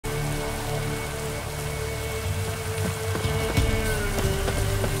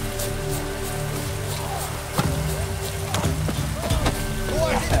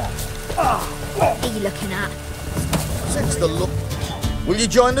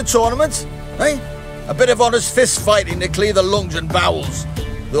join the tournament? Eh? A bit of honest fist fighting to clear the lungs and bowels.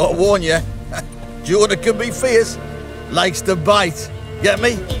 Though I warn you, Jonah can be fierce. Likes to bite. Get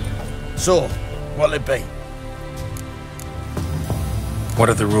me? So, what'll it be? What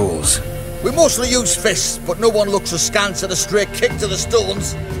are the rules? We mostly use fists, but no one looks askance at a straight kick to the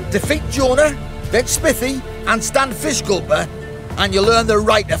stones. Defeat Jonah, then Smithy, and stand Fish Gulper, and you'll earn the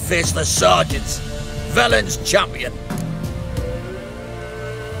right to face the sergeants. Velen's champion.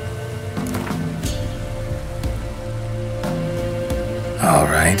 All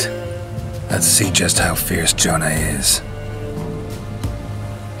right. Let's see just how fierce Jonah is.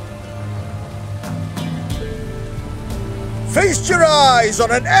 Feast your eyes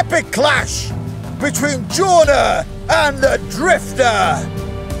on an epic clash between Jonah and the Drifter.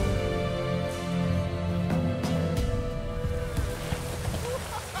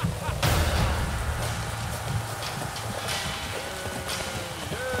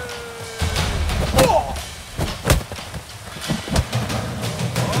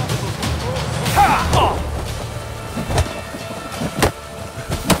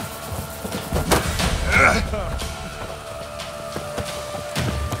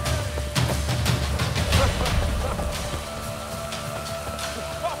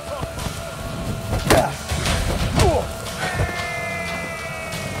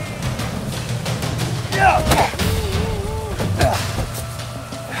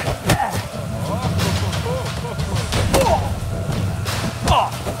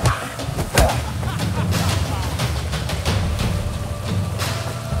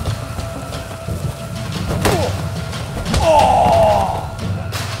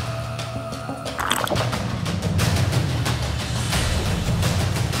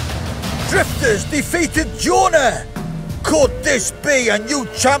 Drifters defeated Jonah! Could this be a new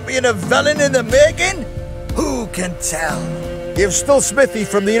champion of Velen in the making? Who can tell? You've still Smithy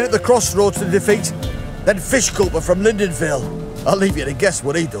from the inn at the crossroads to defeat, then Fish Gulper from Lindenville. I'll leave you to guess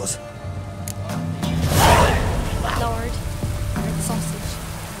what he does. Lord, red sausage,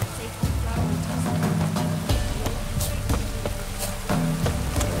 safe and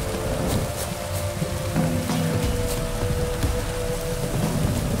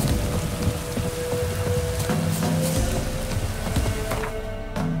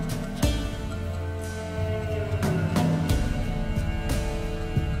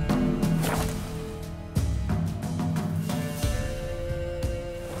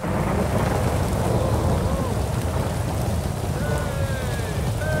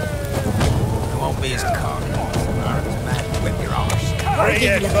be as cocky as man whip your arse.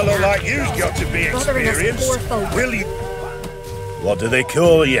 A fellow like you's got to be experienced. Will you? What do they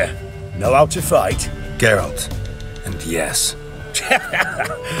call you? Know how to fight? Geralt. And yes.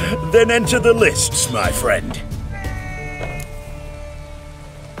 Then enter the lists, my friend.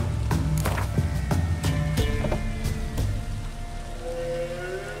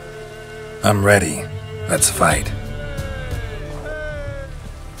 I'm ready. Let's fight.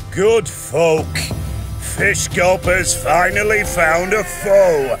 Good folk. Fish Gulper's finally found a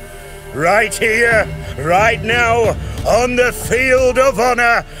foe. Right here, right now, on the field of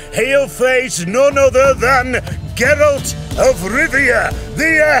honor, he'll face none other than Geralt of Rivia,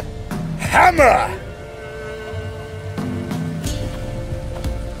 the Hammer!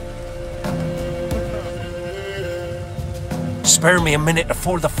 Spare me a minute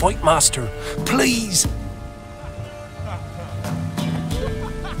before the fight, master. Please!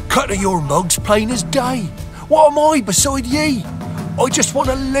 Cut of your mugs plain as day. What am I beside ye? I just want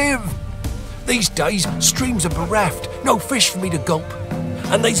to live. These days, streams are bereft, no fish for me to gulp.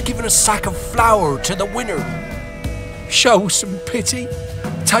 And they's given a sack of flour to the winner. Show some pity.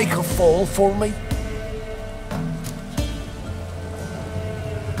 Take a fall for me.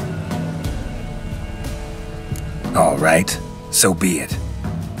 All right, so be it.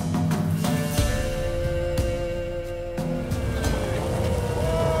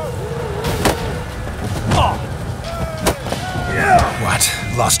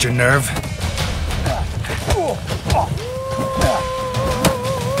 What? Lost your nerve?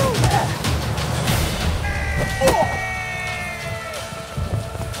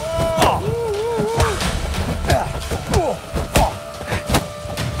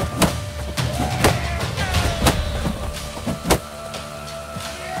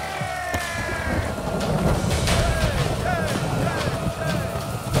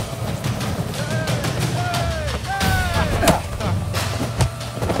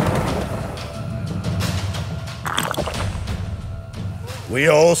 We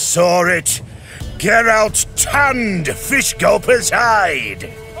all saw it. Geralt tanned Fish Gulper's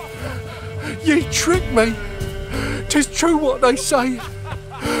hide. Ye tricked me. 'Tis true what they say.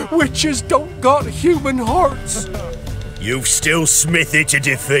 Witches don't got human hearts. You've still Smithy to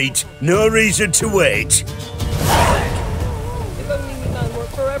defeat. No reason to wait. If only we man were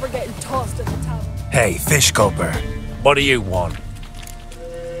forever getting tossed in the towel. Hey, fish gulper. What do you want?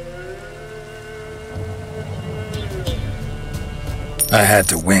 I had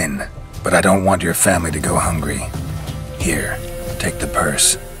to win, but I don't want your family to go hungry. Here, take the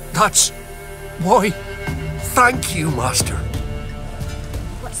purse. That's... why, thank you, master.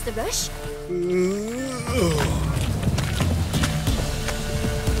 What's the rush?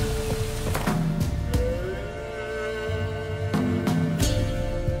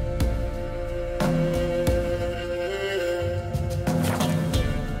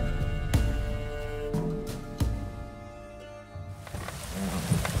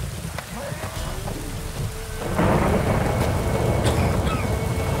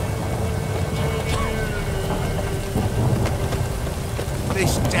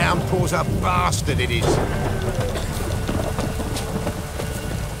 This downpour's a bastard, it is.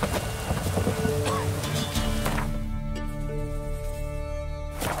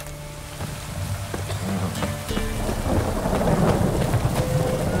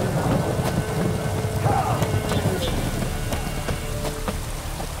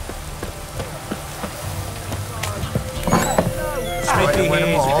 Smithy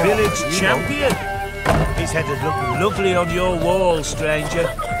here's village champion. His head is looking lovely on your wall, stranger.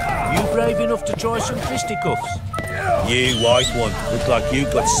 You brave enough to try some fisticuffs? You white one, look like you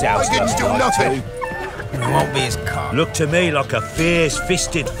got soused I didn't last do night nothing. too. It won't be as cock. Look to me like a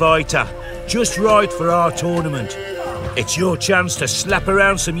fierce-fisted fighter, just right for our tournament. It's your chance to slap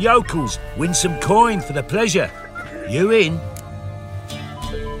around some yokels, win some coin for the pleasure. You in?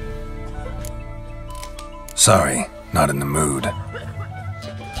 Sorry, not in the mood.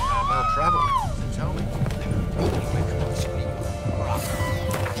 Well travelled, tell me.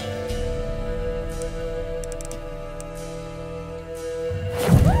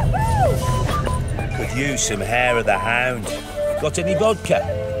 Could use some hair of the hound. Got any vodka?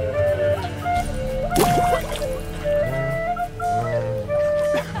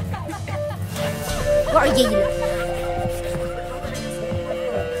 What are you?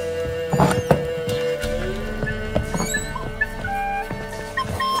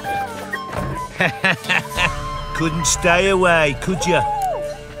 Couldn't stay away, could you?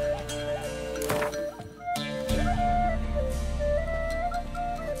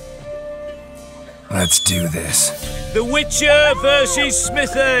 Let's do this. The Witcher versus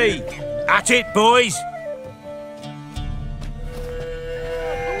Smithy. At it, boys.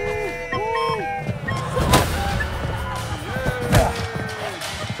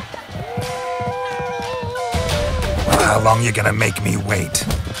 Well, how long you gonna make me wait?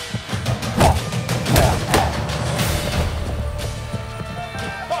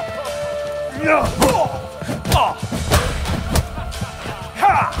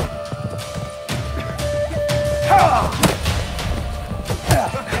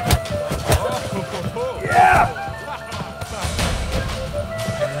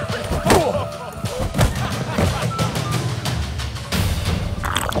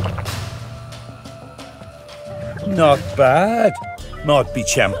 Not bad. Might be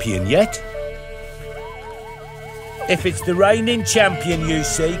champion yet. If it's the reigning champion you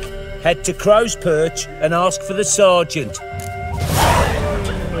seek, head to Crow's Perch and ask for the sergeant.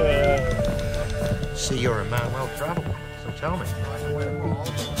 See, you're a man well travelled, so tell me.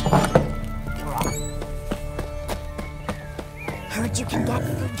 Heard you can get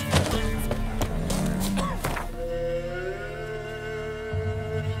food.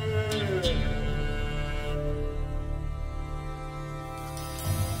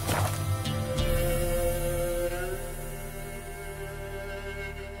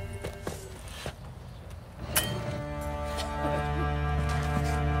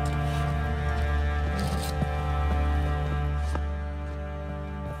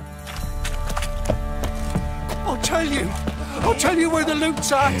 I'll tell you where the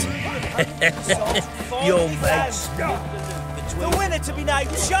loot's at. Your mates. The winner to be named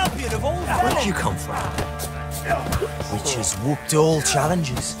champion of all Where did you come from? which has whooped all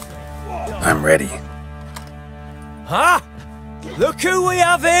challenges. I'm ready. Huh? Look who we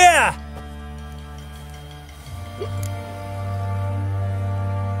have here!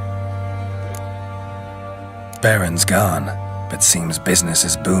 Baron's gone, but seems business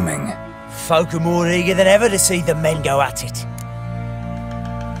is booming. Folk are more eager than ever to see the men go at it.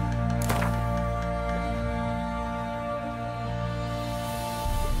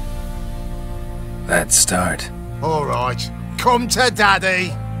 Let's start. All right, come to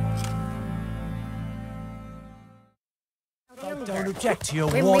Daddy. object to your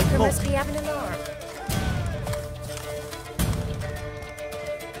Grim white Reaper book. must be having a lark.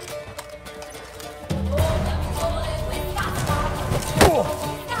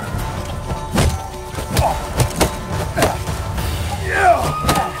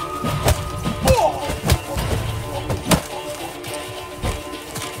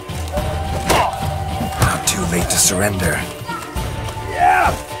 Not too late to surrender.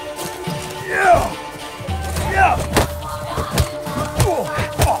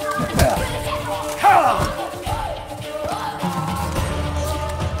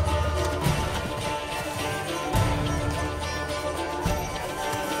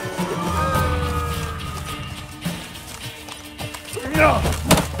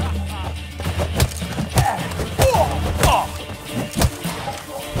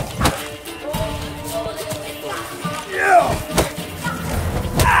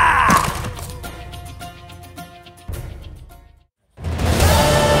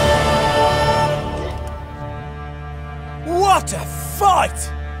 What a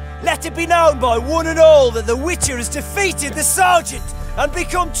fight! Let it be known by one and all that the Witcher has defeated the Sergeant and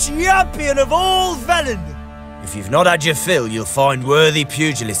become champion of all Velen. If you've not had your fill, you'll find worthy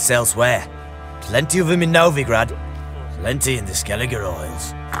pugilists elsewhere. Plenty of them in Novigrad, plenty in the Skelliger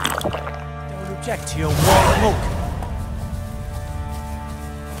Isles. Don't object to your white book.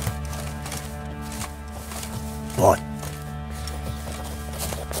 What?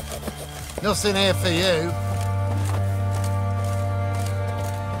 Nothing here for you.